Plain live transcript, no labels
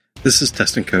This is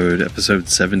Test and Code, episode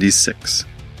 76.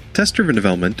 Test-driven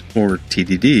development, or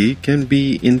TDD, can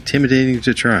be intimidating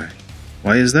to try.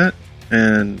 Why is that?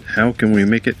 And how can we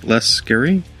make it less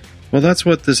scary? Well, that's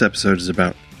what this episode is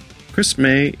about. Chris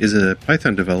May is a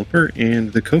Python developer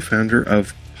and the co-founder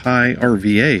of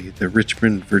PyRVA, the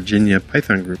Richmond, Virginia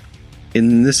Python group.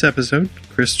 In this episode,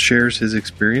 Chris shares his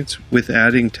experience with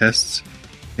adding tests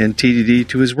and TDD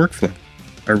to his workflow.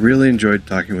 I really enjoyed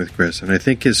talking with Chris, and I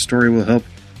think his story will help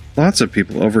lots of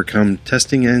people overcome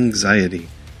testing anxiety.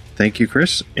 Thank you,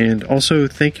 Chris, and also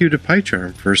thank you to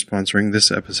PyCharm for sponsoring this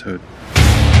episode.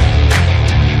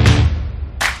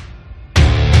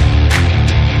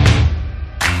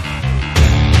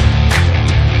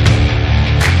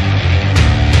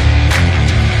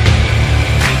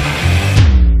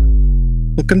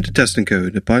 Welcome to Test and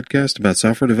Code, a podcast about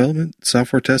software development,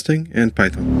 software testing, and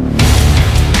Python.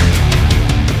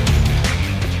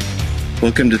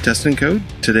 Welcome to Test and Code.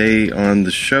 Today on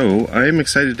the show, I am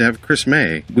excited to have Chris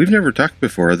May. We've never talked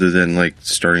before other than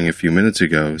starting a few minutes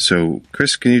ago. So,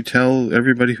 Chris, can you tell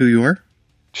everybody who you are?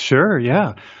 Sure,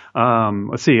 yeah.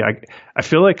 Let's see. I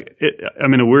feel like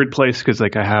I'm in a weird place because I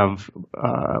have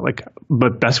the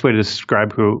best way to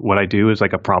describe what I do is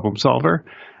like a problem solver.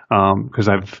 Because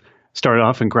I've started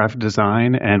off in graphic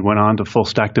design and went on to full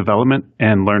stack development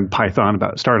and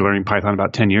started learning Python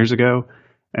about 10 years ago.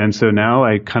 And so now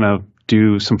I kind of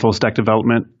do some full stack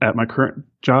development at my current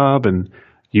job and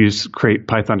create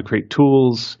Python to create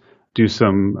tools, do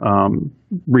some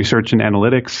research and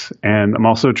analytics. And I'm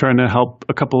also trying to help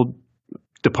a couple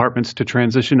departments to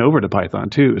transition over to Python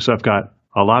too. So I've got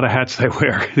a lot of hats I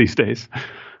wear these days.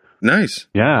 Nice.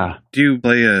 Yeah. Do you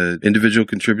play an individual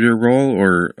contributor role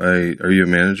or are you a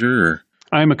manager? Or?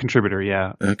 I'm a contributor,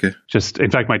 yeah. Okay.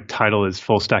 In fact, my title is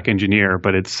full stack engineer,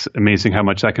 but it's amazing how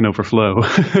much that can overflow.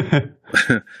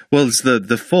 Well, it's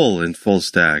the full in full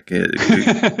stack.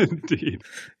 Indeed.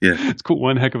 Yeah. It's cool.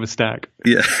 One heck of a stack.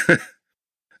 Yeah.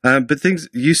 But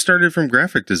you started from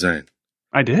graphic design.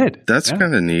 I did. That's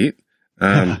kind of neat.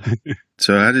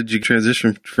 So how did you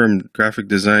transition from graphic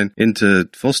design into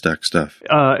full stack stuff?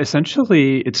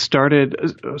 Essentially, it started.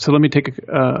 So let me take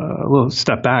a little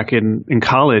step back. In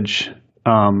college,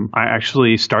 I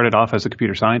actually started off as a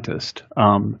computer scientist,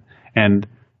 and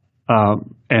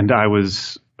I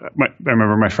was. I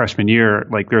remember my freshman year.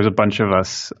 There was a bunch of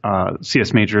us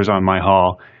CS majors on my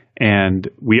hall, and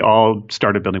we all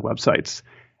started building websites.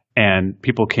 And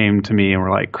people came to me and were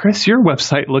like, "Chris, your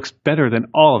website looks better than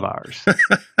all of ours."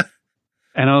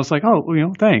 And I was like, "Oh,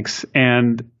 thanks."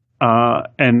 And at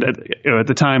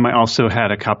the time, I also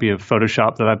had a copy of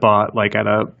Photoshop that I bought at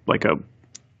a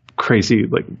crazy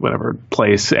whatever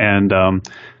place, and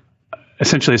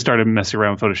essentially I started messing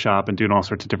around with Photoshop and doing all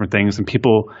sorts of different things. And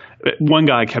one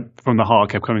guy from the hall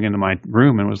kept coming into my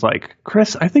room and was like,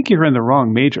 "Chris, I think you're in the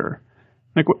wrong major."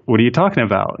 I'm like, what are you talking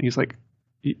about? And he's like,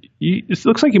 it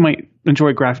looks like you might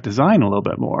enjoy graphic design a little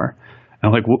bit more. And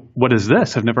I'm like, what is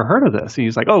this? I've never heard of this. And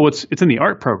he's like, oh, it's in the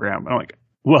art program. And I'm like,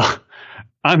 well,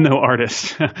 I'm no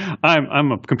artist.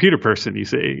 I'm a computer person, you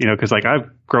see, because I've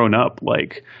grown up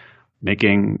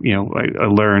making, I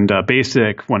learned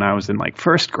BASIC when I was in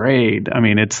first grade. I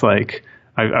mean, it's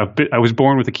I was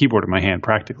born with a keyboard in my hand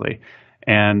practically.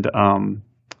 And,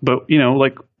 but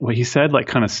what he said,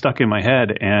 kind of stuck in my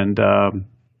head. And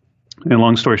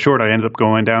long story short, I ended up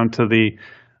going down to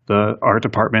the art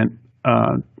department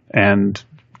and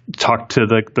talked to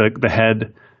the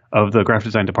head of the graphic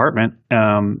design department,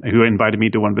 who invited me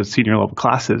to one of his senior level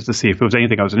classes to see if it was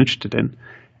anything I was interested in.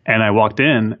 And I walked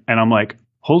in, and I'm like,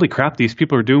 "Holy crap! These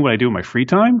people are doing what I do in my free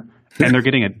time, and they're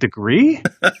getting a degree."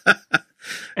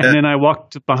 And then I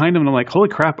walked behind them and I'm like, holy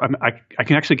crap, I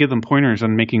can actually give them pointers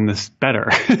on making this better.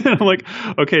 And I'm like,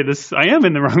 okay, I am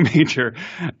in the wrong major.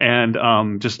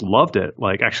 And just loved it.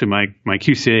 Actually, my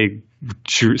QCA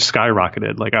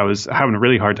skyrocketed. I was having a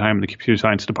really hard time in the computer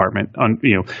science department.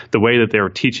 The way that they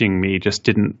were teaching me just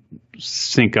didn't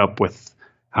sync up with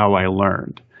how I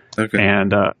learned. Okay.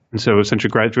 And so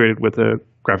essentially graduated with a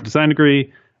graphic design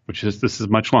degree, this is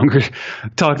much longer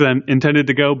talk than intended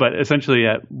to go, but essentially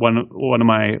at one of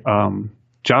my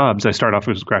jobs, I started off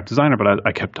as a graphic designer, but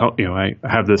I kept, I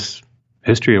have this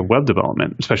history of web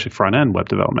development, especially front end web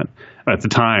development. At the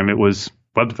time, it was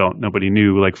web development. Nobody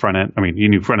knew front end. I mean, you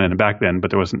knew front end back then,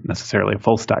 but there wasn't necessarily a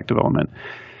full stack development.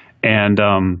 And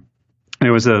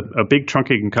there was a big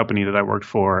truncating company that I worked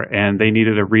for, and they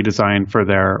needed a redesign for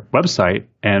their website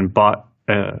and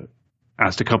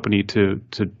asked a company to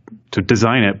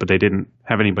design it, but they didn't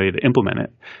have anybody to implement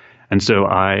it. And so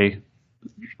I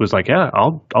was like, yeah,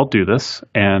 I'll do this.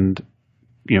 And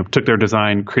took their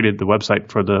design, created the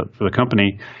website for the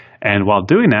company. And while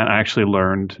doing that, I actually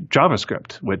learned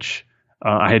JavaScript, which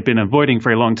I had been avoiding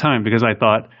for a long time because I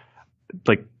thought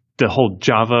like the whole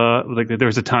Java, like there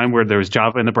was a time where there was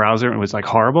Java in the browser and it was like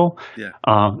horrible. Yeah.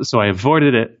 So I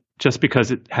avoided it just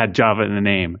because it had Java in the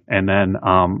name, and then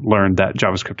learned that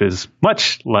JavaScript is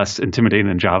much less intimidating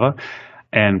than Java,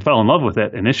 and fell in love with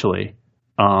it initially.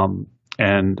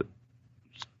 And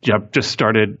just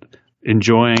started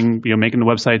enjoying, making the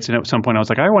websites. And at some point I was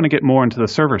like, I want to get more into the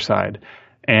server side.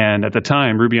 And at the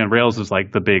time, Ruby on Rails was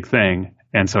like the big thing.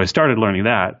 And so I started learning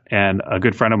that. And a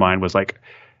good friend of mine was like,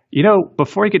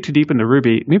 before you get too deep into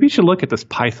Ruby, maybe you should look at this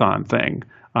Python thing.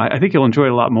 I think you'll enjoy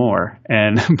it a lot more.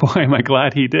 And boy, am I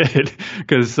glad he did.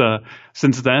 Because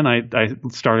since then, I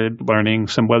started learning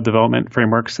some web development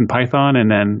frameworks in Python,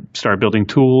 and then started building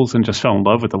tools and just fell in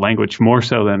love with the language more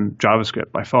so than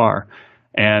JavaScript by far.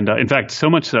 And in fact, so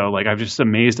much so, like I'm just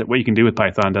amazed at what you can do with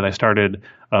Python that I started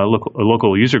a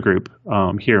local user group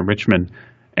here in Richmond,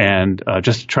 and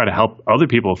just to try to help other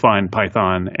people find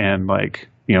Python and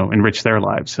enrich their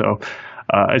lives. So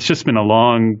it's just been a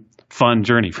long, fun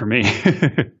journey for me.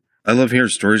 I love hearing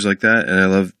stories like that, and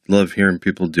I love hearing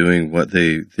people doing what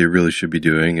they really should be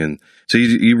doing. And so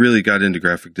you really got into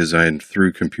graphic design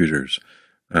through computers,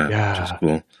 which is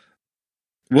cool.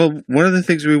 Well, one of the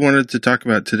things we wanted to talk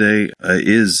about today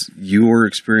is your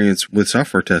experience with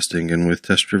software testing and with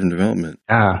test-driven development.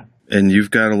 Yeah. And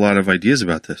you've got a lot of ideas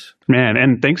about this. Man,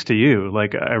 and thanks to you.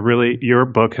 Like your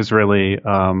book has really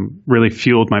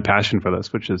fueled my passion for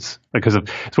this, which is because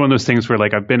it's one of those things where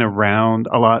like I've been around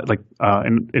a lot, like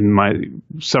in my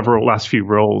several last few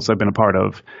roles I've been a part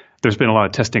of, there's been a lot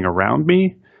of testing around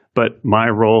me, but my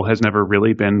role has never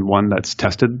really been one that's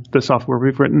tested the software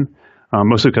we've written.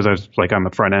 Mostly because I'm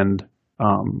the front end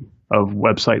of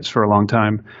websites for a long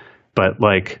time, but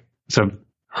so I've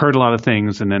heard a lot of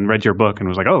things and then read your book and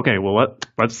was like, oh, okay, well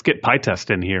let's get PyTest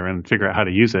in here and figure out how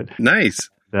to use it. Nice.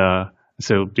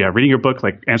 So reading your book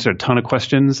answered a ton of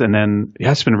questions, and then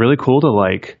it's been really cool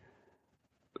to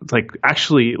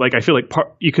actually I feel like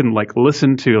you can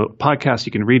listen to podcasts,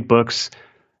 you can read books,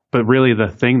 but really the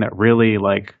thing that really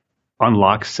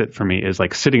unlocks it for me is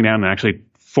sitting down and actually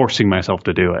forcing myself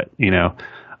to do it,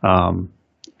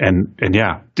 and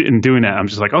in doing that, I'm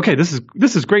just like, okay, this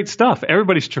is great stuff.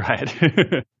 Everybody's tried.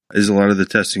 Is a lot of the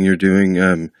testing you're doing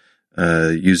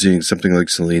using something like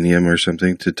Selenium or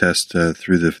something to test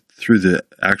through the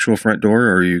actual front door,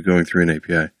 or are you going through an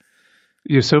API?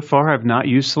 So far, I've not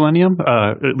used Selenium,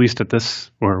 at least at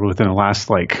this or within the last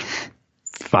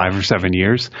 5 or 7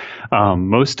 years.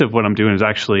 Most of what I'm doing is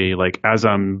actually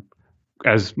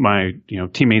as my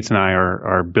teammates and I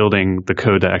are building the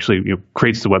code that actually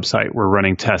creates the website, we're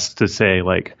running tests to say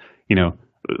the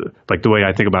way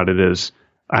I think about it is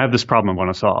I have this problem I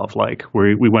want to solve.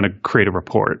 We want to create a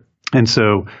report, and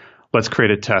so let's create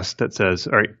a test that says,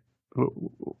 all right,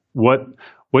 what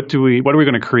are we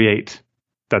going to create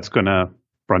that's going to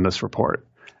run this report?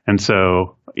 And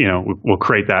so, we'll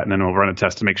create that, and then we'll run a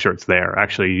test to make sure it's there.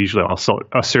 Actually, usually I'll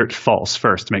assert false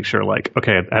first to make sure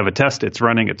okay, I have a test, it's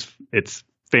running, it's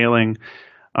failing,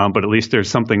 but at least there's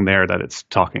something there that it's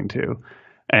talking to.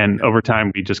 And over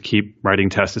time, we just keep writing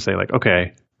tests to say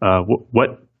okay,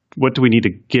 what do we need to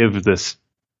give this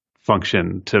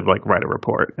function to write a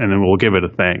report? And then we'll give it a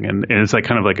thing. And it's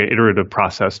kind of an iterative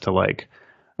process to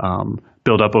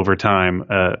build up over time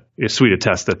a suite of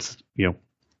tests that's,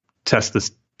 test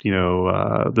this,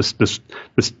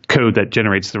 this code that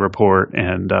generates the report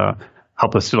and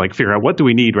help us to figure out what do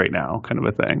we need right now, kind of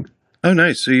a thing. Oh,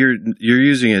 nice. So you're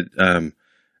using it in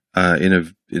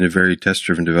a very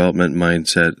test-driven development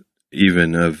mindset,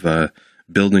 even of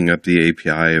building up the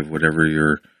API of whatever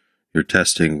you're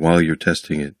testing while you're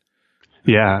testing it.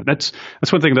 Yeah, that's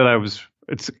one thing that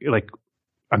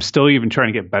I'm still even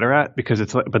trying to get better at, because I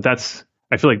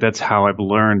feel like that's how I've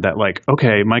learned that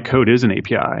okay, my code is an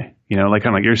API, kind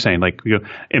of like you're saying,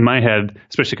 in my head,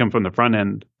 especially coming from the front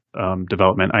end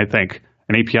development, I think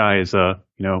an API is a,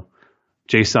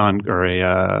 JSON or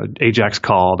a Ajax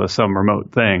call to some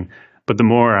remote thing. But the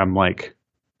more I'm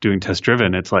doing test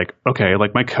driven, it's okay,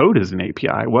 my code is an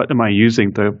API. What am I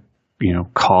using to,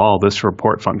 call this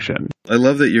report function? I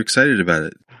love that you're excited about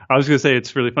it. I was going to say,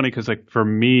 it's really funny because for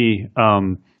me,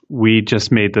 we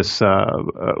just made this.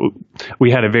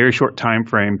 We had a very short time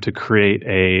frame to create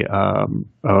essentially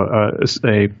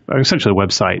a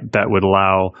website that would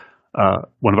allow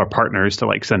one of our partners to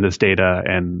send us data,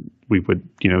 and we would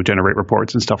generate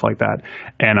reports and stuff like that.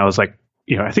 And I was I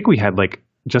think we had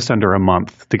just under a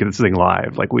month to get this thing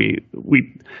live. We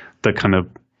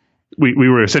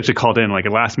were essentially called in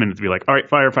at last minute to be all right,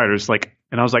 firefighters,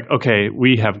 And I was like, okay,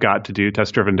 we have got to do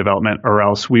test-driven development or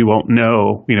else we won't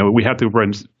know. We have to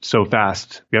run so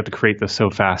fast. We have to create this so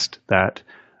fast that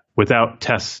without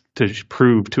tests to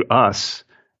prove to us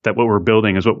that what we're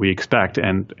building is what we expect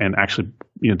and actually,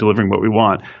 delivering what we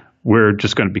want, we're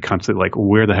just going to be constantly like,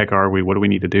 where the heck are we? What do we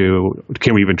need to do?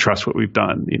 Can we even trust what we've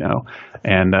done?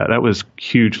 And that was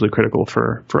hugely critical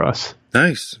for us.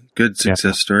 Nice. Good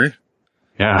success story.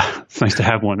 Yeah, it's nice to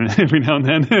have one every now and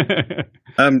then.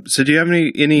 So do you have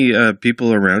any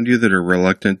people around you that are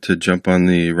reluctant to jump on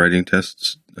the writing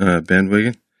tests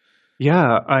bandwagon?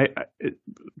 Yeah,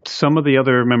 some of the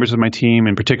other members of my team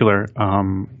in particular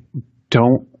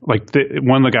don't like.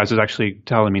 One of the guys was actually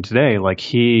telling me today, like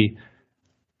he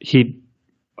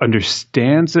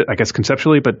understands it, I guess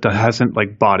conceptually, but hasn't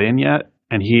like bought in yet,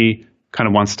 and he kind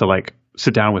of wants to like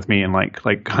sit down with me and like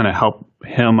kind of help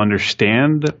him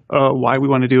understand why we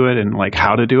want to do it and like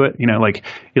how to do it. Like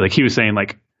he was saying,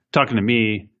 like talking to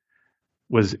me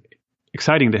was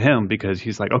exciting to him because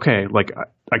he's like, okay, like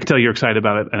I can tell you're excited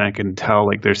about it and I can tell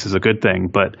like this is a good thing.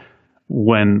 But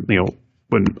when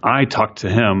I talk to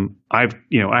him, I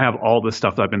have all this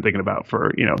stuff that I've been thinking about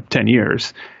for, 10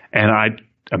 years, and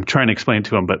I'm trying to explain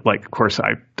to him, but like, of course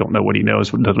I don't know what he knows,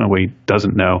 doesn't know what he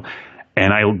doesn't know.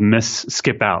 And I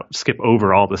skip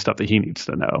over all the stuff that he needs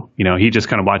to know. He just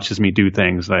kind of watches me do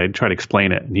things. I try to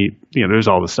explain it, and there's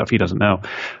all the stuff he doesn't know.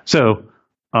 So,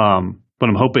 what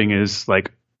I'm hoping is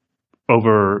like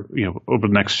over the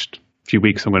next few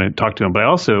weeks, I'm going to talk to him. But I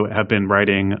also have been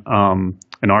writing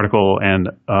an article and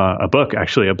a book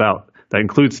actually that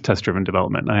includes test-driven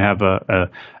development. I have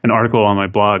an article on my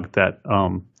blog that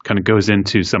kind of goes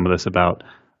into some of this about.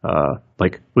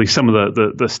 Like at least some of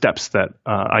the steps that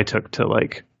I took to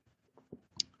like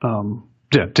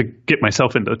to get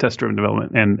myself into test-driven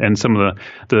development and some of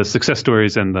the success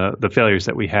stories and the failures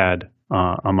that we had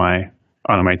on my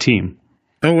team.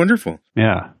 Oh, wonderful!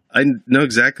 Yeah, I know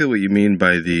exactly what you mean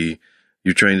by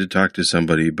you're trying to talk to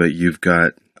somebody, but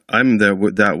I'm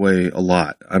that way a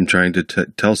lot. I'm trying to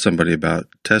tell somebody about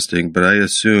testing, but I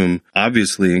assume,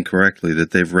 obviously incorrectly,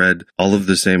 that they've read all of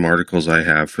the same articles I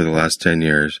have for the last 10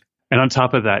 years. And on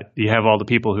top of that, you have all the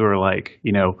people who are like,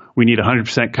 we need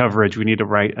 100% coverage. We need to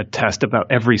write a test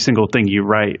about every single thing you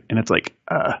write. And it's like,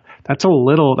 that's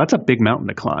a big mountain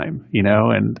to climb,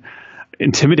 and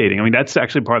intimidating. I mean, that's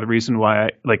actually part of the reason why I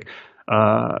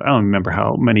don't remember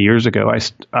how many years ago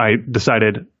I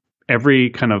decided every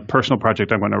kind of personal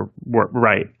project I'm going to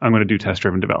write, I'm going to do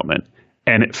test-driven development.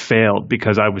 And it failed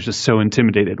because I was just so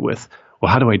intimidated with, well,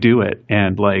 how do I do it?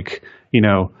 And like,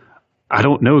 I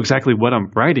don't know exactly what I'm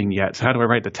writing yet. So how do I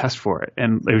write the test for it?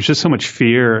 And there was just so much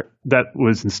fear that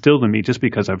was instilled in me just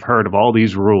because I've heard of all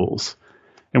these rules.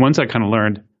 And once I kind of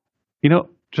learned,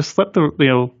 just let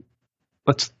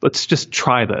let's just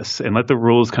try this and let the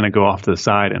rules kind of go off to the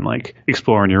side and like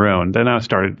explore on your own. Then I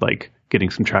started like getting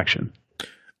some traction.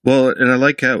 Well, and I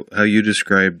like how you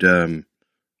described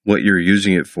what you're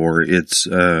using it for. It's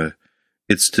to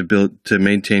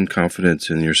maintain confidence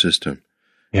in your system.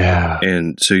 Yeah.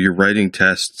 And so you're writing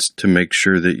tests to make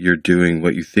sure that you're doing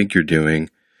what you think you're doing,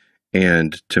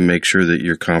 and to make sure that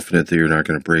you're confident that you're not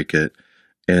going to break it,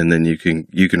 and then you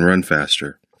can run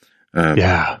faster.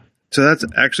 Yeah. So that's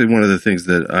actually one of the things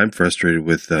that I'm frustrated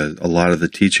with a lot of the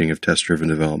teaching of test-driven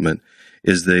development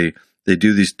is they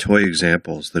do these toy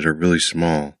examples that are really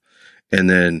small, and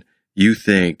then you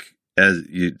think as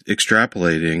you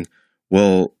extrapolating,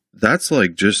 well, that's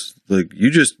like this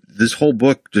whole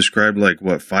book described like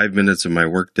 5 minutes of my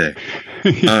workday.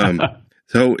 Yeah.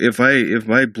 So if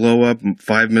I blow up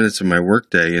 5 minutes of my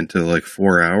workday into like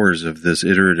 4 hours of this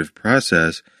iterative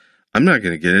process, I'm not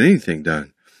going to get anything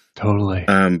done. Totally.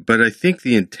 But I think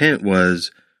the intent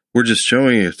was we're just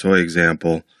showing a toy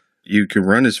example. You can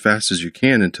run as fast as you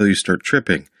can until you start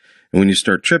tripping. And when you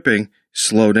start tripping,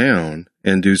 slow down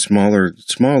and do smaller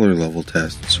level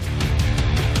tests.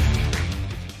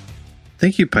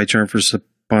 Thank you, PyCharm, for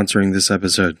sponsoring this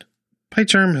episode.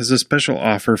 PyCharm has a special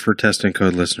offer for Test and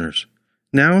Code listeners.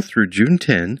 Now through June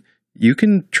 10, you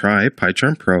can try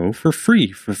PyCharm Pro for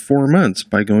free for 4 months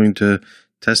by going to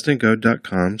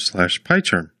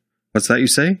testandcode.com/PyCharm. What's that you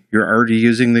say? You're already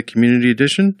using the Community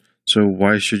Edition? So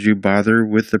why should you bother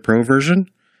with the Pro version?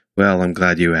 Well, I'm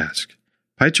glad you asked.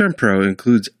 PyCharm Pro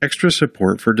includes extra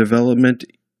support for development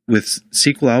with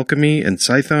SQL Alchemy and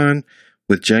Python,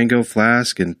 with Django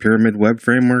Flask and Pyramid Web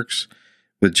frameworks,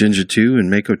 with Jinja 2 and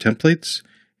Mako templates,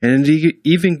 and it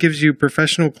even gives you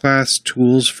professional class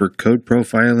tools for code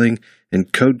profiling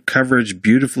and code coverage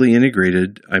beautifully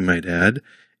integrated, I might add,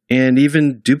 and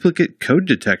even duplicate code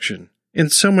detection,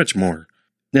 and so much more.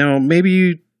 Now,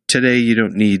 maybe today you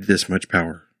don't need this much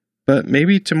power, but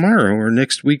maybe tomorrow or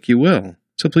next week you will.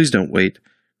 So please don't wait.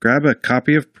 Grab a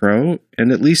copy of Pro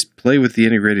and at least play with the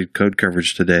integrated code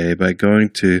coverage today by going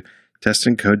to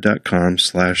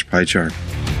testandcode.com/PyCharm.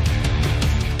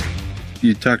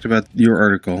 You talked about your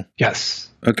article. Yes.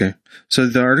 Okay. So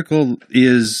the article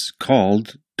is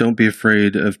called Don't Be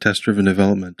Afraid of Test-Driven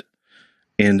Development.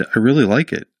 And I really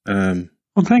like it. Well,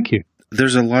 thank you.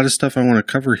 There's a lot of stuff I want to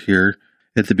cover here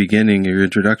at the beginning. Your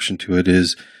introduction to it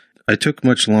is, I took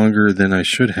much longer than I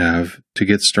should have to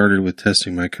get started with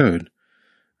testing my code.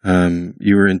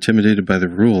 You were intimidated by the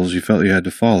rules you felt you had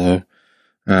to follow,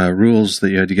 rules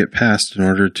that you had to get past in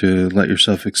order to let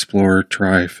yourself explore,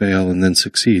 try, fail, and then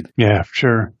succeed. Yeah,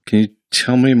 sure. Can you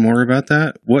tell me more about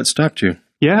that? What stopped you?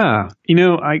 Yeah.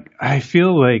 I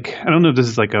feel like, I don't know if this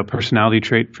is like a personality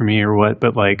trait for me or what,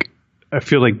 but like, I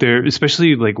feel like there,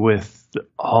 especially like with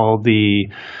all the,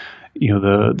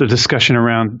 the discussion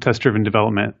around test-driven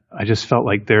development, I just felt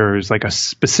like there's like a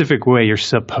specific way you're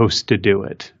supposed to do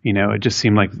it. It just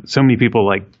seemed like so many people,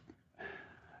 like,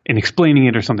 in explaining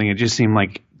it or something, it just seemed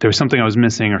like there was something I was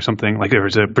missing or something, like there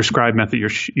was a prescribed method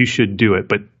you should do it,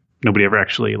 but nobody ever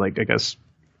actually, like, I guess,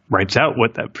 writes out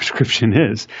what that prescription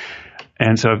is.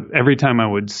 And so every time I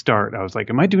would start, I was like,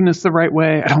 am I doing this the right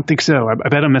way? I don't think so. I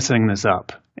bet I'm messing this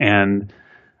up. And,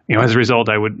 as a result,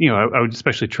 I would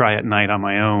especially try at night on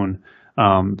my own,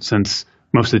 since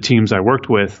most of the teams I worked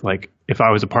with, like if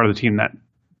I was a part of the team that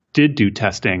did do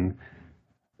testing,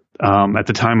 at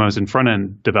the time I was in front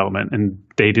end development and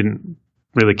they didn't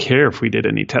really care if we did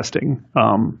any testing,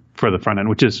 for the front end,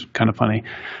 which is kind of funny.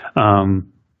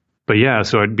 But yeah,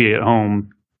 so I'd be at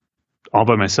home all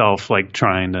by myself, like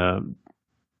trying to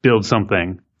build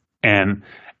something. And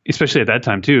especially at that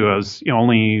time too, I was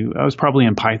probably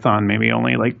in Python, maybe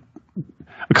only like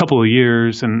a couple of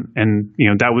years. And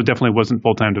that definitely wasn't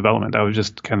full-time development. That was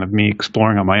just kind of me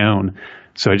exploring on my own.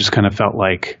 So I just kind of felt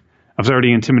like I was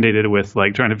already intimidated with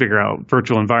like trying to figure out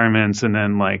virtual environments, and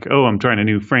then like, oh, I'm trying a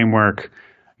new framework.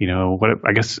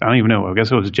 I guess, I don't even know. I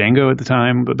guess it was Django at the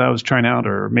time, but that I was trying out,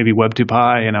 or maybe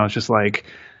Web2Py. And I was just like,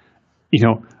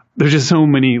 there's just so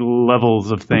many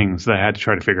levels of things that I had to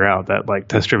try to figure out, that like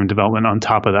test-driven development on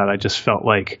top of that, I just felt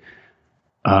like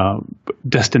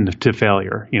destined to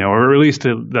failure, or at least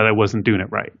that I wasn't doing it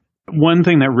right. One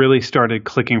thing that really started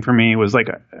clicking for me was, like,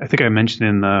 I think I mentioned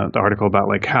in the article about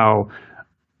like how,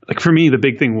 like for me, the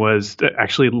big thing was to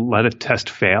actually let a test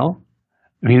fail.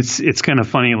 I mean, it's kind of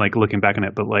funny, like looking back on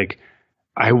it, but like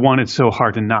I wanted so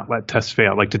hard to not let tests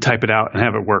fail, like to type it out and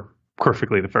have it work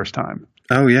perfectly the first time.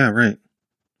 Oh yeah, right.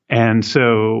 And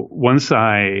so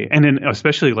and then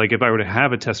especially like if I were to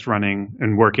have a test running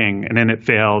and working and then it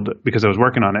failed because I was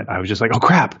working on it, I was just like, oh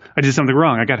crap, I did something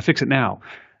wrong. I got to fix it now.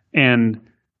 And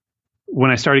when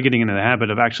I started getting into the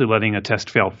habit of actually letting a test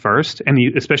fail first, and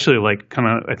especially like kind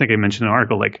of, I think I mentioned in an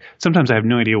article, like sometimes I have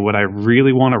no idea what I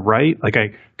really want to write. Like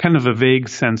I kind of a vague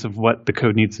sense of what the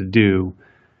code needs to do.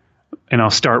 And I'll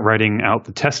start writing out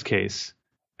the test case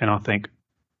and I'll think,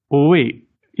 well, wait,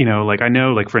 like I know,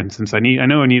 like for instance, I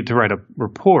know I need to write a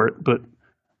report, but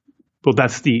well,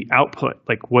 that's the output.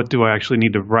 Like, what do I actually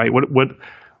need to write?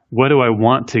 What do I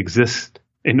want to exist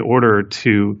in order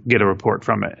to get a report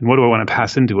from it? And what do I want to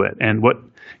pass into it? And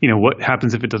what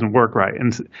happens if it doesn't work right?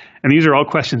 And these are all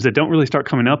questions that don't really start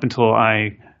coming up until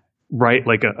I write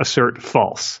like a assert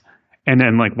false. And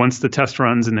then like once the test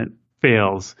runs and it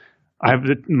fails, I have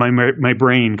my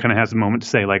brain kind of has a moment to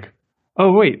say like,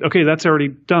 oh, wait, okay, that's already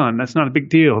done. That's not a big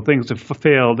deal. Things have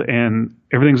failed and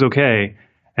everything's okay.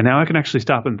 And now I can actually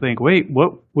stop and think, wait,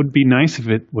 what would be nice if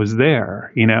it was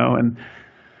there, And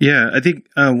yeah, I think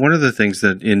one of the things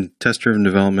that in test-driven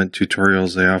development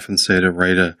tutorials, they often say to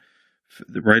write a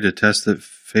test that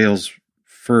fails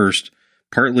first,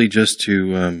 partly just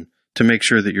to make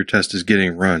sure that your test is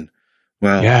getting run.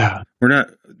 Well, yeah. We're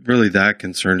not really that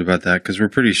concerned about that because we're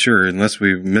pretty sure unless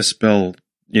we misspell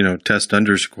test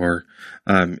underscore,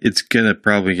 it's going to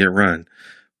probably get run.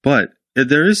 But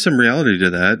there is some reality to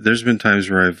that. There's been times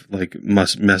where I've like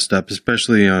messed up,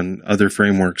 especially on other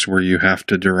frameworks where you have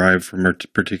to derive from a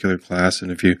particular class.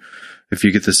 And if you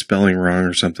get the spelling wrong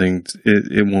or something,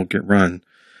 it won't get run.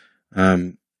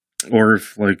 Or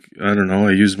if like, I don't know,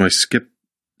 I use my skip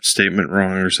statement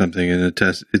wrong or something in a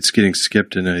test, it's getting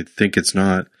skipped and I think it's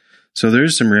not. So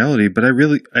there's some reality, but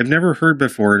I've never heard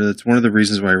before. That's one of the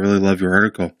reasons why I really love your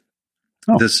article.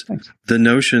 Oh, thanks. The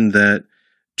notion that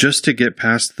just to get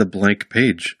past the blank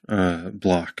page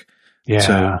block. Yeah.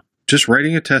 So just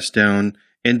writing a test down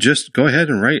and just go ahead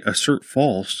and write assert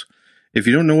false. If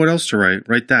you don't know what else to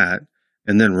write that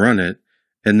and then run it.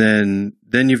 And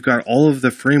then you've got all of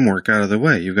the framework out of the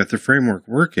way. You've got the framework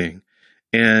working.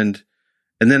 And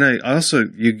And then I also,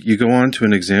 you go on to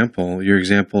your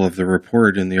example of the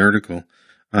report in the article.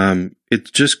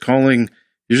 It's just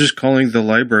you're just calling the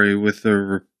library with the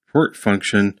report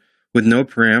function with no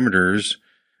parameters,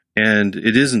 and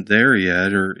it isn't there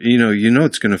yet, or,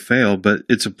 it's going to fail, but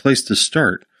it's a place to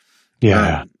start.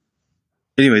 Yeah.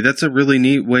 Anyway, that's a really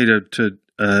neat way to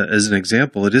as an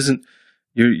example. It isn't,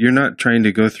 you're not trying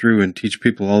to go through and teach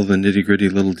people all the nitty gritty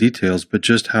little details, but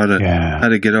just how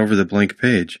to get over the blank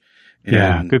page.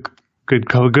 And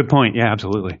Good point. Yeah,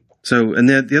 absolutely. So, and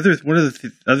then one of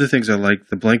the other things I liked,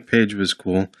 the blank page was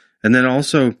cool. And then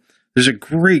also, there's a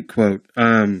great quote.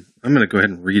 I'm going to go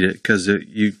ahead and read it because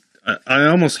I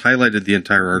almost highlighted the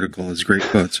entire article as great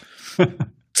quotes.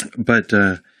 But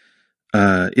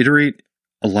iterate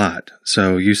a lot.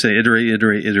 So you say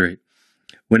iterate.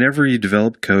 Whenever you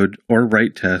develop code or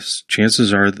write tests,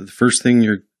 chances are that the first thing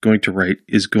you're going to write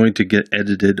is going to get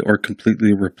edited or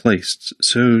completely replaced.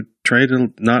 So try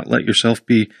to not let yourself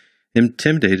be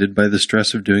intimidated by the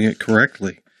stress of doing it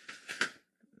correctly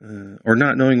or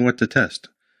not knowing what to test.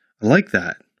 I like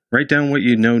that. Write down what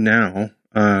you know now,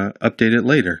 update it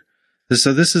later.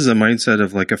 So this is a mindset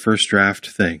of like a first draft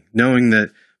thing, knowing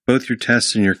that both your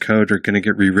tests and your code are going to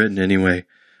get rewritten anyway,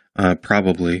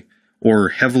 probably, or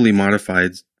heavily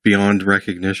modified beyond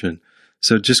recognition.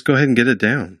 So just go ahead and get it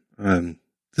down.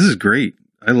 This is great.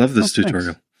 I love this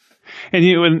tutorial. Thanks.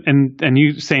 And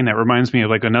you saying that reminds me of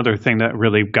like another thing that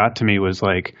really got to me was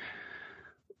like,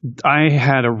 I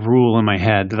had a rule in my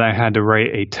head that I had to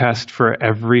write a test for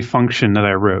every function that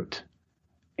I wrote.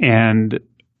 And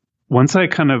once I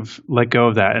kind of let go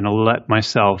of that and let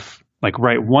myself like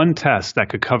write one test that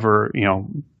could cover,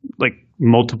 like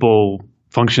multiple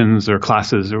functions or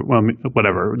classes or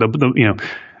whatever,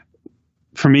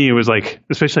 for me, it was like,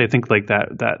 especially I think like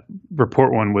that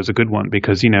report one was a good one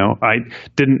because,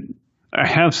 I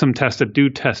have some tests that do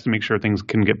test to make sure things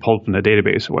can get pulled from the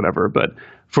database or whatever. But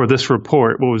for this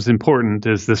report, what was important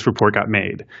is this report got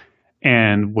made,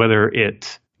 and whether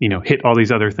it, hit all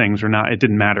these other things or not, it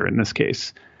didn't matter in this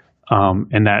case.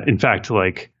 And that, in fact,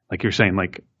 like you're saying,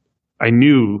 like I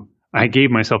knew I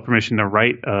gave myself permission to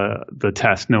write the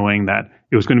test knowing that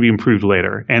it was going to be improved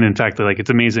later. And in fact, like it's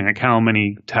amazing like how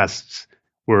many tests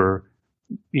were,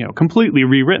 completely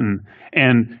rewritten.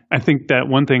 And I think that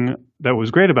one thing that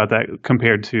was great about that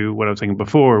compared to what I was thinking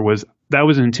before was that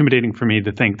was intimidating for me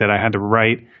to think that I had to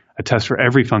write a test for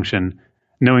every function,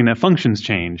 knowing that functions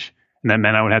change. And that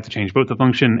meant I would have to change both the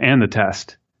function and the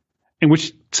test. And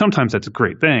which sometimes that's a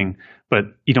great thing, but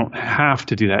you don't have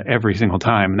to do that every single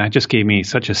time. And that just gave me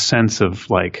such a sense of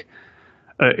like,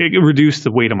 it reduced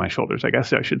the weight on my shoulders, I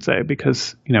guess I should say,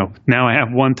 because, now I have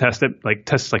one test that like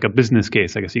tests like a business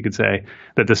case, I guess you could say,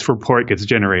 that this report gets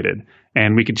generated,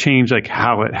 and we could change like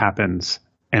how it happens,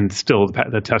 and still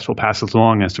the test will pass as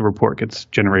long as the report gets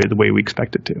generated the way we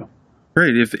expect it to.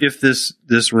 Right. If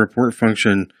this report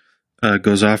function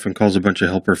goes off and calls a bunch of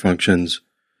helper functions,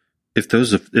 if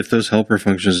those helper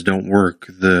functions don't work,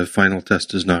 the final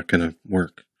test is not going to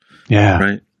work. Yeah.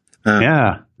 Right.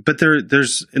 Yeah. But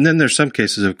there's some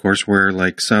cases, of course, where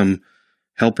like some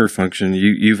helper function,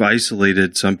 you've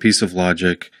isolated some piece of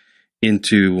logic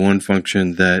into one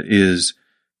function that is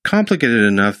complicated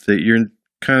enough that you're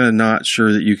kind of not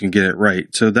sure that you can get it right.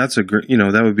 So that's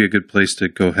that would be a good place to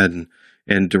go ahead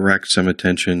and direct some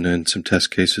attention and some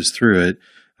test cases through it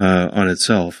on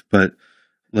itself. But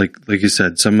like you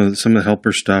said, some of the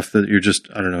helper stuff that you're just,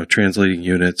 I don't know, translating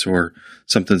units or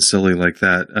something silly like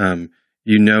that.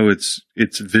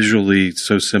 It's visually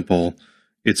so simple,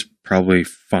 it's probably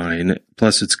fine.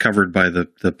 Plus, it's covered by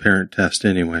the parent test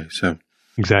anyway. So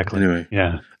exactly. Anyway,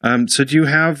 yeah. So do you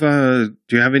have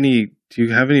any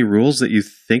rules that you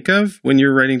think of when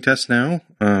you're writing tests now?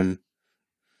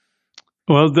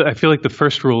 Well, I feel like the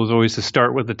first rule is always to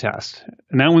start with the test,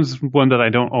 and that one's one that I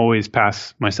don't always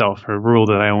pass myself. A rule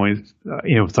that I always,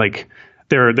 it's like.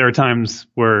 There are times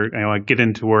where I get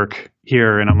into work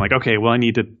here and I'm like, okay, well, I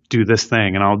need to do this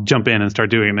thing, and I'll jump in and start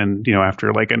doing it. And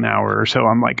after like an hour or so,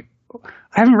 I'm like, I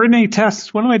haven't written any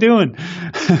tests. What am I doing?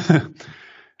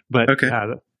 But okay.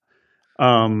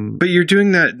 But you're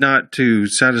doing that not to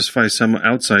satisfy some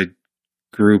outside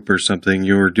group or something.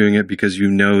 You're doing it because you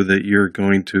know that you're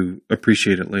going to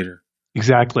appreciate it later.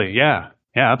 Exactly. Yeah.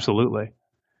 Yeah. Absolutely.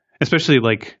 Especially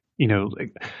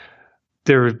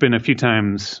there have been a few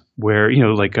times where,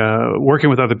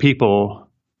 working with other people,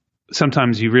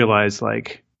 sometimes you realize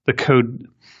like the code,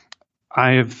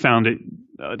 I have found it,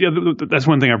 that's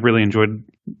one thing I've really enjoyed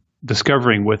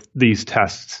discovering with these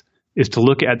tests is to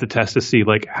look at the test to see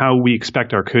like how we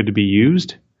expect our code to be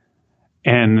used.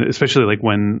 And especially like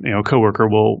when, a coworker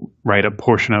will write a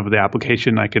portion of the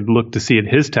application, I could look to see at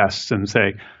his tests and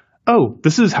say, oh,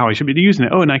 this is how I should be using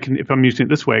it. Oh, and if I'm using it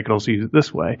this way, I could also use it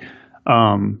this way.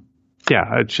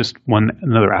 It's just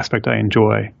another aspect I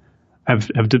enjoy. Have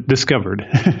discovered,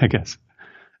 I guess.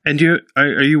 And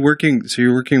are you working? So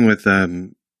you're working with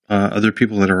other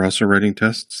people that are also writing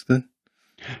tests then?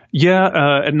 Yeah,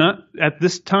 and not at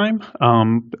this time.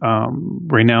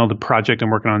 Right now, the project I'm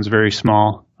working on is very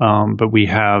small, but I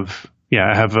have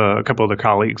a couple other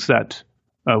colleagues that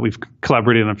we've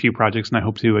collaborated on a few projects, and I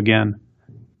hope to again.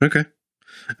 Okay.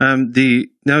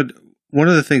 Now, one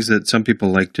of the things that some people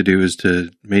like to do is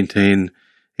to maintain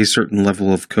a certain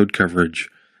level of code coverage.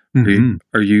 Mm-hmm.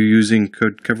 Are you using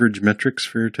code coverage metrics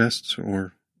for your tests,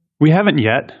 or? We haven't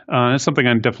yet. That's something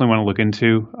I definitely want to look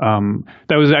into.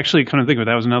 That was actually kind of thinking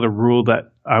that was another rule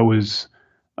that I was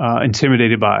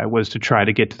intimidated by, was to try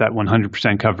to get to that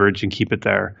 100% coverage and keep it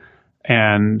there,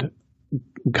 and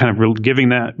kind of giving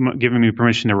me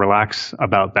permission to relax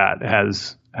about that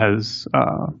has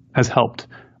helped.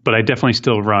 But I definitely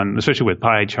still run, especially with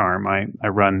PyCharm, I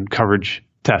run coverage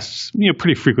tests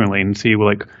pretty frequently and see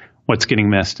what's getting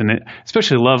missed, and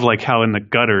especially love how in the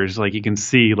gutters you can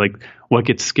see what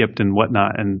gets skipped and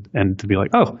whatnot, and to be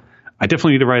oh, I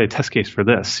definitely need to write a test case for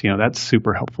this. That's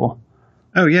super helpful.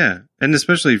 Oh yeah, and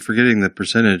especially for getting the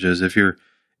percentages. If you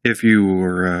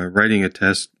were writing a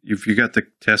test, if you got the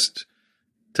test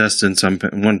in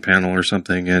one panel or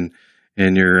something, and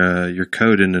your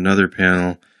code in another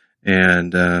panel,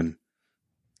 and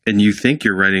you think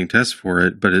you're writing tests for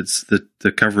it, but it's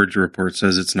the coverage report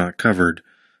says it's not covered.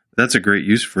 That's a great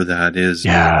use for that.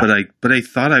 But I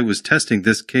thought I was testing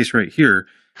this case right here.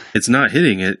 It's not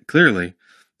hitting it clearly.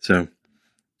 So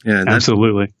yeah,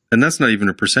 absolutely. And that's not even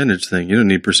a percentage thing. You don't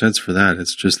need percents for that.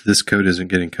 It's just this code isn't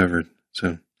getting covered.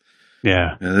 So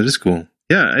yeah, that is cool.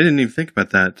 Yeah, I didn't even think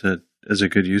about that as a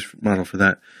good use model for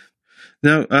that.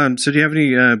 Now, so do you have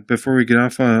any before we get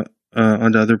off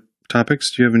onto other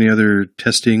topics? Do you have any other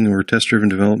testing or test-driven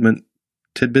development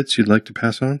tidbits you'd like to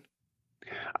pass on?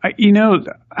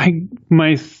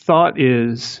 My thought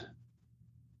is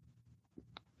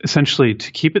essentially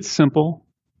to keep it simple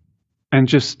and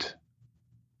just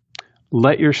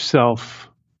let yourself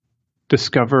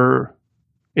discover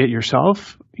it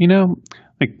yourself.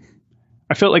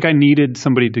 I felt like I needed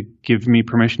somebody to give me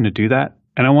permission to do that.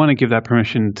 And I want to give that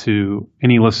permission to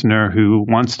any listener who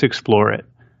wants to explore it,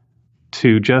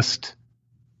 to just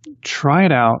try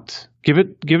it out, give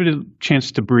it a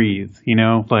chance to breathe,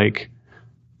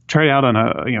 try it out on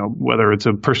whether it's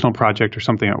a personal project or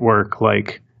something at work.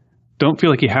 Don't feel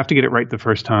like you have to get it right the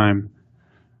first time.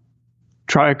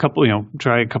 Try a couple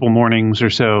mornings or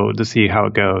so to see how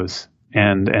it goes,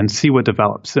 and see what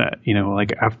develops.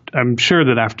 I'm sure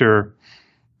that after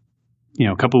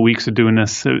a couple of weeks of doing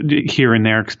this here and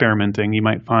there, experimenting, you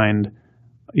might find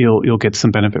you'll get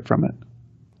some benefit from it.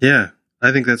 Yeah,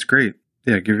 I think that's great.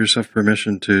 Yeah, give yourself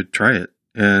permission to try it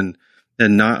and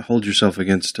not hold yourself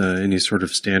against any sort of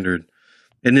standard.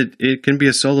 And it can be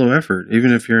a solo effort.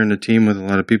 Even if you're in a team with a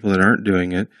lot of people that aren't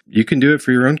doing it, you can do it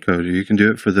for your own code, or you can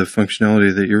do it for the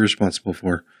functionality that you're responsible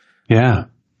for. Yeah,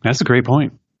 that's a great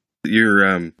point.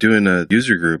 You're doing a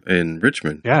user group in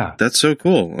Richmond. Yeah. That's so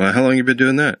cool. How long have you been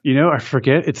doing that? I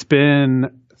forget. It's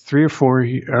been 3 or 4,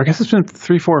 I guess it's been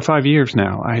 3, 4, or 5 years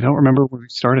now. I don't remember when we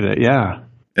started it. Yeah.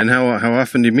 And how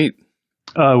often do you meet?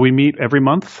 We meet every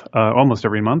month, almost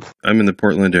every month. I'm in the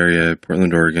Portland area,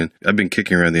 Portland, Oregon. I've been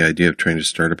kicking around the idea of trying to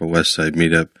start up a West Side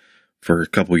meetup for a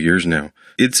couple years now.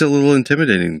 It's a little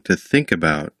intimidating to think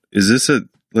about. Is it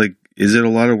a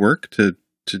lot of work to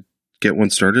get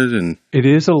one started? And it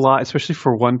is a lot, especially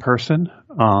for one person.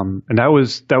 And that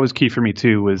was key for me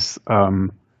too. Was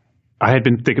I had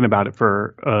been thinking about it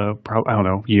for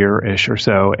year-ish or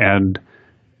so, and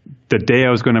the day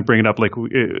I was going to bring it up,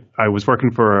 I was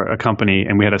working for a company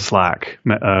and we had a Slack,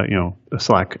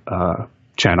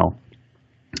 channel.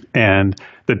 And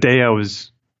the day I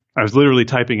was literally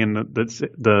typing in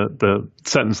the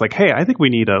sentence hey, I think we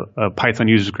need a Python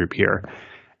users group here.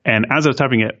 And as I was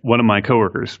typing it, one of my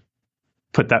coworkers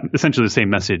put that essentially the same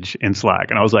message in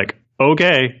Slack, and I was like,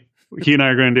 okay, he and I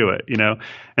are going to do it,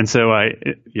 And so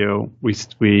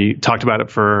we talked about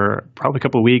it for probably a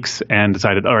couple of weeks and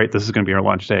decided, all right, this is going to be our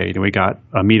launch day. And we got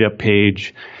a meetup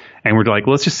page, and we're like,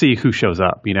 let's just see who shows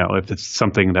up, if it's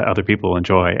something that other people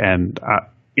enjoy. And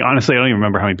honestly, I don't even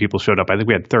remember how many people showed up. I think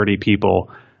we had 30 people.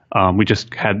 We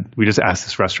just asked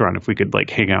this restaurant if we could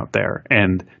hang out there.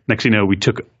 And next thing you know,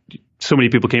 so many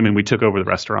people came in, we took over the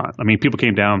restaurant. I mean, people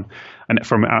came down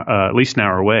from at least an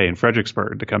hour away in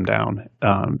Fredericksburg to come down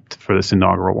for this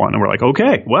inaugural one. And we're like,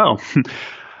 okay, well,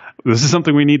 this is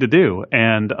something we need to do.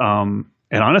 And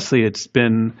honestly, it's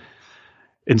been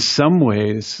in some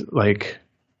ways like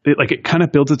it kind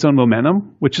of builds its own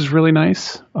momentum, which is really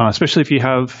nice, especially if you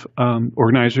have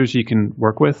organizers you can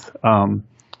work with.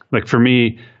 Like for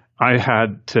me, I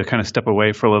had to kind of step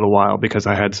away for a little while because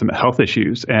I had some health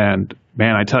issues. And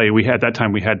man, I tell you, we had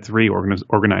 3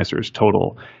 organizers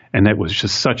total. And it was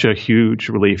just such a huge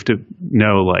relief to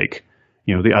know, like,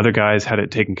 you know, the other guys had it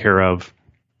taken care of.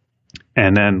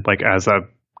 And then, like, as I've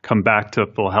come back to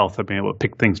full health, I've been able to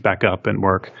pick things back up and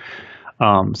work.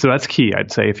 So that's key,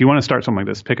 I'd say. If you want to start something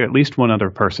like this, pick at least one other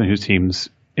person whose team's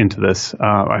into this.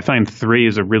 I find 3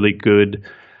 is a really good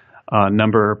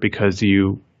number because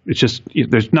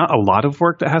there's not a lot of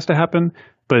work that has to happen,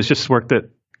 but it's just work that,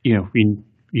 you know, you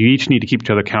each need to keep each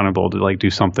other accountable to like do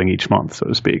something each month, so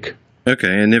to speak. Okay.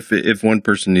 And if one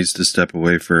person needs to step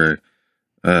away for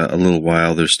a little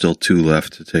while, there's still 2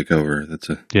 left to take over. That's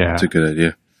a good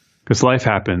idea. Because life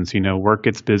happens, you know, work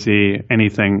gets busy,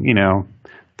 anything, you know,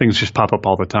 things just pop up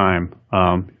all the time.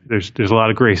 There's a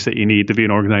lot of grace that you need to be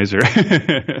an organizer.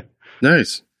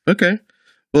 Nice. Okay.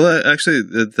 Well, actually,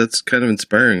 that's kind of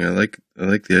inspiring. I like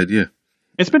the idea.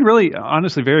 It's been really,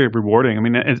 honestly, very rewarding. I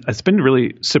mean, it's been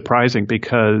really surprising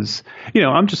because, you know,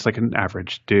 I'm just like an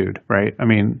average dude, right? I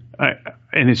mean,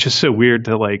 and it's just so weird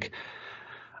to like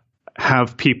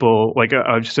have people, like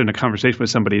I was just in a conversation with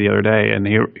somebody the other day, and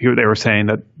they were saying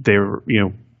that they were, you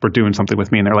know, were doing something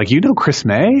with me, and they're like, you know, Chris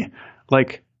May,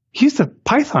 like he's the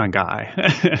Python guy.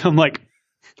 And I'm like,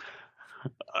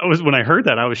 when I heard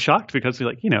that, I was shocked because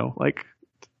like, you know, like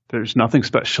there's nothing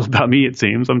special about me, it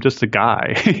seems. I'm just a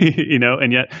guy, you know,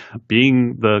 and yet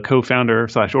being the co-founder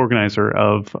 / organizer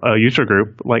of a user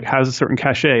group like has a certain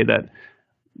cachet that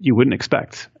you wouldn't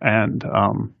expect. And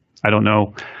I don't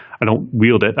know. I don't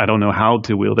wield it. I don't know how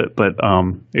to wield it, but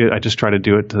I just try to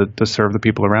do it to serve the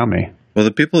people around me. Well,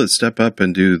 the people that step up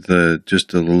and do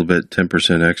just a little bit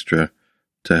 10% extra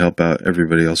to help out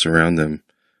everybody else around them,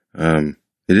 it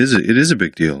is a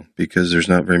big deal because there's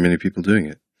not very many people doing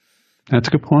it. That's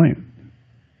a good point.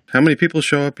 How many people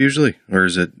show up usually, or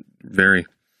does it vary?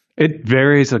 It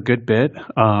varies a good bit.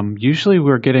 Usually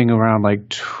we're getting around like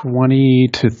 20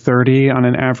 to 30 on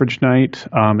an average night.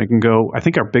 It can go, I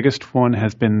think our biggest one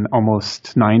has been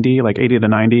almost 90, like 80 to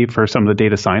 90 for some of the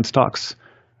data science talks.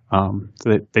 So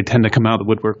they tend to come out of the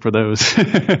woodwork for those.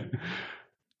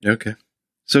 Okay.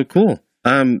 So cool.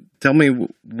 Tell me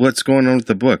what's going on with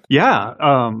the book.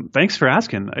 Yeah. Thanks for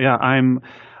asking. Yeah, I'm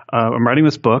writing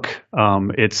this book.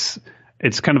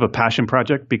 It's kind of a passion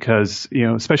project because, you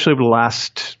know, especially over the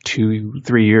last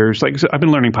 2-3 years, like I've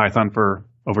been learning Python for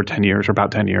over 10 years or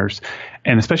about 10 years.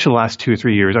 And especially the last 2 or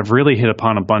 3 years, I've really hit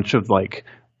upon a bunch of like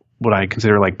what I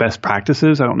consider like best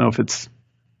practices. I don't know if it's,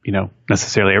 you know,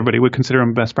 necessarily everybody would consider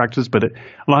them best practices, but a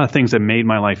lot of things that made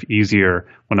my life easier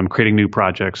when I'm creating new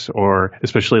projects or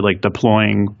especially like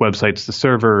deploying websites to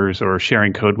servers or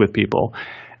sharing code with people.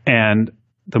 And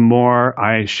the more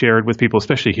I shared with people,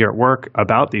 especially here at work,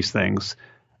 about these things,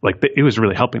 like it was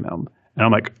really helping them. And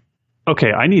I'm like,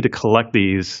 okay, I need to collect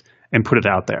these and put it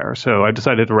out there. So I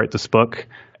decided to write this book,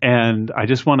 and I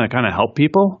just want to kind of help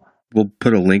people. We'll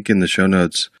put a link in the show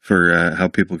notes for how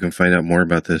people can find out more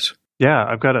about this. Yeah,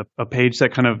 I've got a page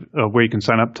that kind of where you can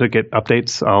sign up to get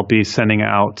updates. I'll be sending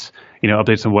out, you know,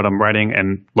 updates on what I'm writing,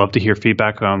 and love to hear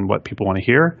feedback on what people want to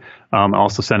hear. I'll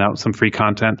also send out some free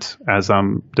content as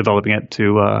I'm developing it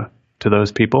to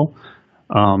those people.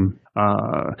 I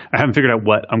haven't figured out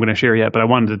what I'm going to share yet, but I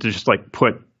wanted to just like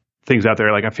put things out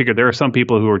there. Like I figured there are some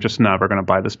people who are just never going to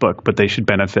buy this book, but they should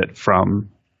benefit from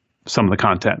some of the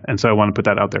content. And so I want to put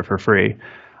that out there for free.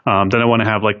 Then I want to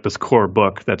have like this core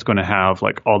book that's going to have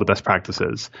like all the best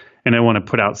practices. And I want to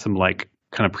put out some like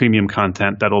kind of premium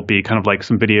content that'll be kind of like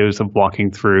some videos of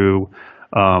walking through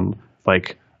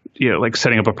like, you know, like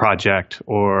setting up a project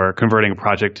or converting a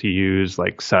project to use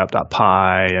like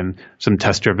setup.py and some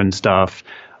test-driven stuff.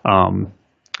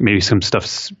 Maybe some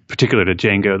stuff particular to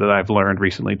Django that I've learned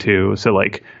recently too. So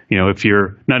like, you know, if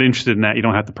you're not interested in that, you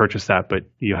don't have to purchase that, but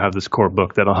you have this core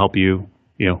book that'll help you,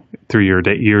 you know, through your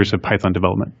years of Python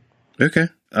development. Okay.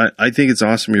 I think it's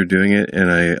awesome you're doing it, and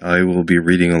I will be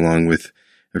reading along with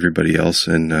everybody else,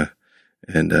 and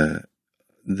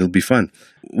they'll be fun.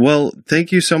 Well,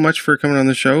 thank you so much for coming on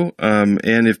the show.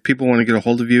 And if people want to get a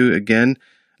hold of you again,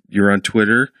 you're on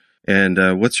Twitter. And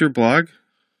what's your blog?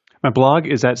 My blog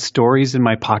is at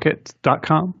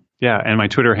storiesinmypocket.com. Yeah, and my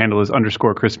Twitter handle is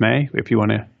 _Chris May, if you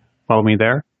want to follow me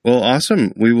there. Well,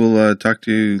 awesome. We will talk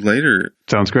to you later.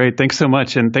 Sounds great. Thanks so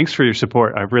much, and thanks for your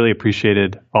support. I've really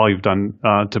appreciated all you've done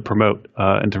to promote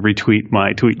and to retweet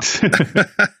my tweets.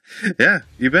 Yeah,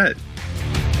 you bet.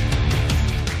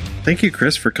 Thank you,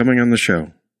 Chris, for coming on the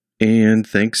show. And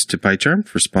thanks to PyCharm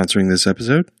for sponsoring this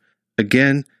episode.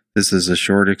 Again, this is a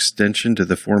short extension to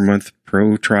the 4-month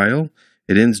pro trial.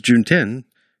 It ends June 10.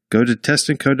 Go to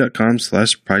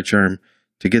testandcode.com/PyCharm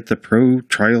to get the pro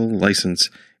trial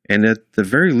license, and at the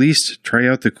very least, try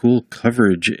out the cool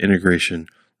coverage integration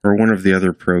or one of the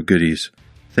other pro goodies.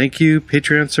 Thank you,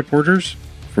 Patreon supporters,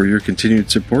 for your continued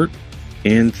support,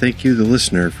 and thank you, the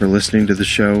listener, for listening to the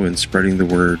show and spreading the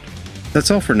word.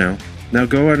 That's all for now. Now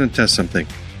go out and test something,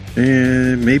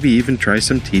 and maybe even try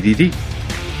some TDD.